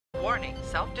Warning,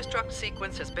 self-destruct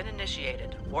sequence has been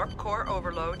initiated. Warp core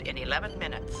overload in 11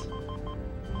 minutes.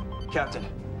 Captain,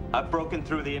 I've broken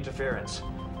through the interference.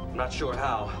 I'm not sure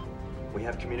how. We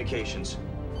have communications.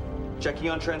 Checking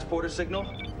on transporter signal?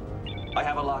 I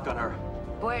have a lock on her.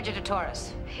 Voyager to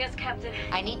Taurus. Yes, Captain.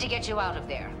 I need to get you out of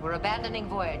there. We're abandoning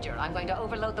Voyager. I'm going to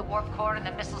overload the warp core and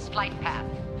the missile's flight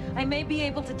path. I may be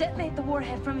able to detonate the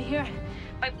warhead from here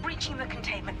by breaching the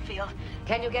containment field.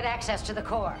 Can you get access to the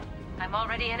core? I'm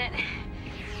already in it.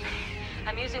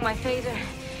 I'm using my phaser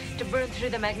to burn through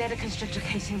the magnetic constrictor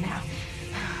casing now.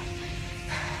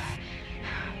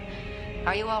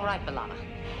 Are you all right, B'Elanna?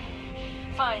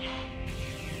 Fine.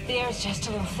 The air's just a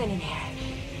little thin in here.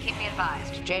 Keep me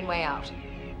advised. Janeway out.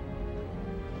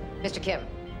 Mr. Kim,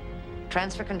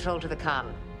 transfer control to the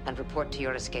con and report to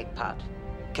your escape pod.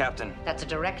 Captain. That's a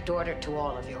direct order to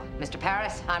all of you. Mr.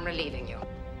 Paris, I'm relieving you.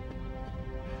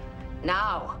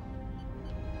 Now!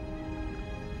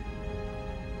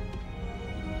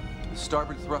 The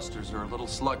starboard thrusters are a little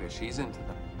sluggish. Ease into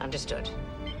them. Understood.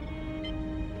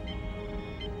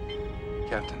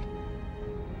 Captain.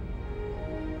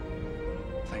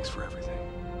 Thanks for everything.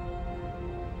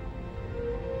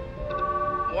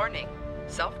 Warning,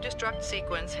 self-destruct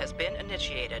sequence has been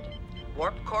initiated.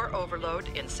 Warp core overload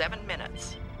in 7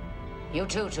 minutes. You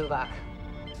too, Tuvok.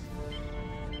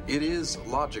 It is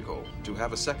logical to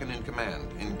have a second in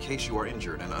command in case you are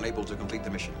injured and unable to complete the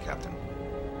mission, Captain.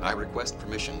 I request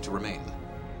permission to remain.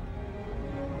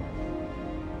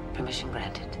 Permission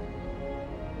granted.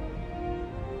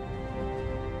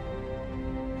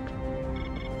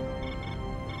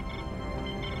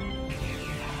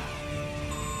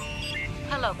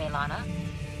 Hello, B'Elanna.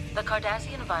 The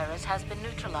Cardassian virus has been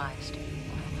neutralized.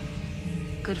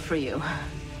 Good for you.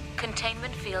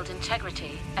 Containment field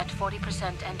integrity at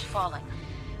 40% and falling.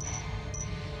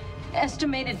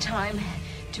 Estimated time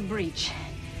to breach.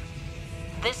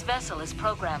 This vessel is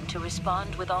programmed to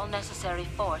respond with all necessary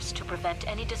force to prevent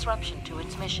any disruption to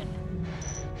its mission.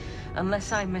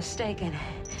 Unless I'm mistaken,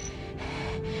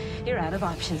 you're out of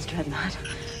options, Dreadnought.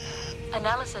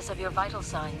 Analysis of your vital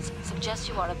signs suggests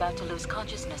you are about to lose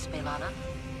consciousness, B'Elanna.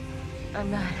 I'm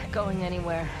not going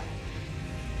anywhere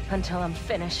until I'm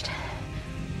finished.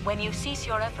 When you cease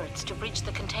your efforts to breach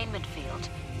the containment field,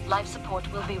 life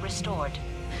support will be restored.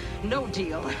 No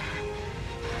deal.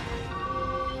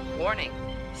 Warning,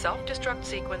 self-destruct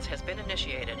sequence has been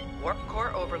initiated. Warp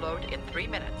core overload in 3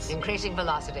 minutes. Increasing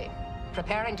velocity.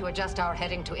 Preparing to adjust our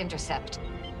heading to intercept.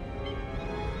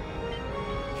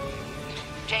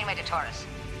 Janeway to Taurus.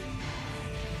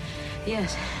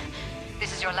 Yes.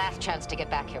 This is your last chance to get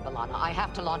back here, B'Elanna. I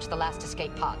have to launch the last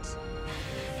escape pods.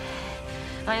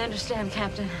 I understand,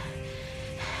 Captain.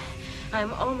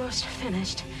 I'm almost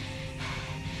finished.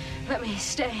 Let me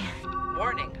stay.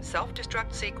 Warning,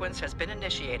 self-destruct sequence has been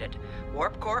initiated.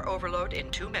 Warp core overload in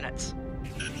 2 minutes.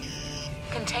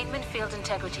 Containment field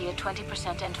integrity at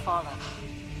 20% and falling.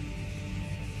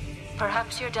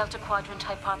 Perhaps your Delta Quadrant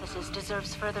hypothesis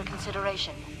deserves further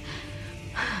consideration.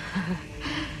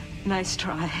 Nice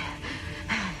try.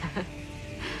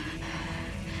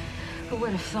 Who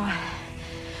would have thought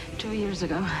 2 years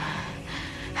ago,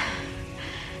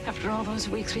 after all those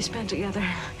weeks we spent together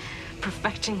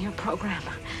perfecting your program,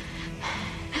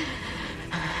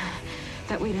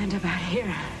 that we'd end up out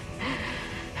here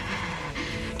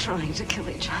trying to kill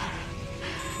each other.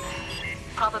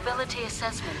 Probability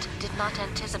assessment did not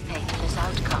anticipate this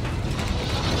outcome.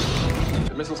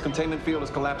 The missile's containment field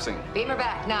is collapsing. Beamer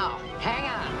back now. Hang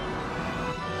on.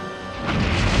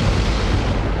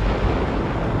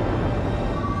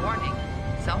 Warning,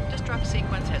 self-destruct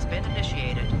sequence has been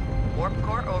initiated. Warp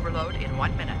core overload in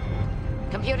 1 minute.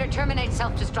 Computer, terminate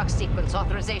self-destruct sequence.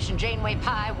 Authorization Janeway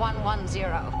Pi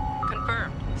 110.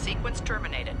 Confirmed. Sequence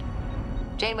terminated.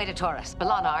 Janeway to Taurus.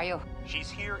 B'Elanna, are you?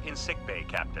 She's here in sickbay,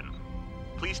 Captain.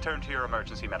 Please turn to your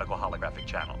emergency medical holographic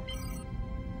channel.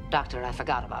 Doctor, I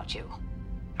forgot about you.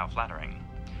 How flattering.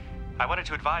 I wanted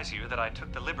to advise you that I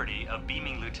took the liberty of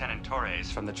beaming Lieutenant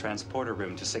Torres from the transporter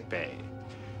room to sickbay.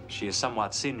 She is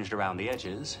somewhat singed around the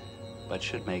edges, but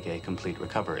should make a complete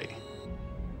recovery.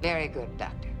 Very good,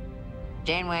 Doctor.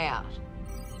 Janeway out.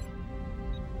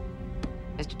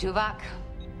 Mr. Tuvok,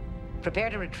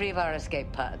 prepare to retrieve our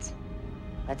escape pods.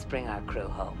 Let's bring our crew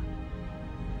home.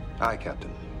 Aye,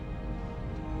 Captain.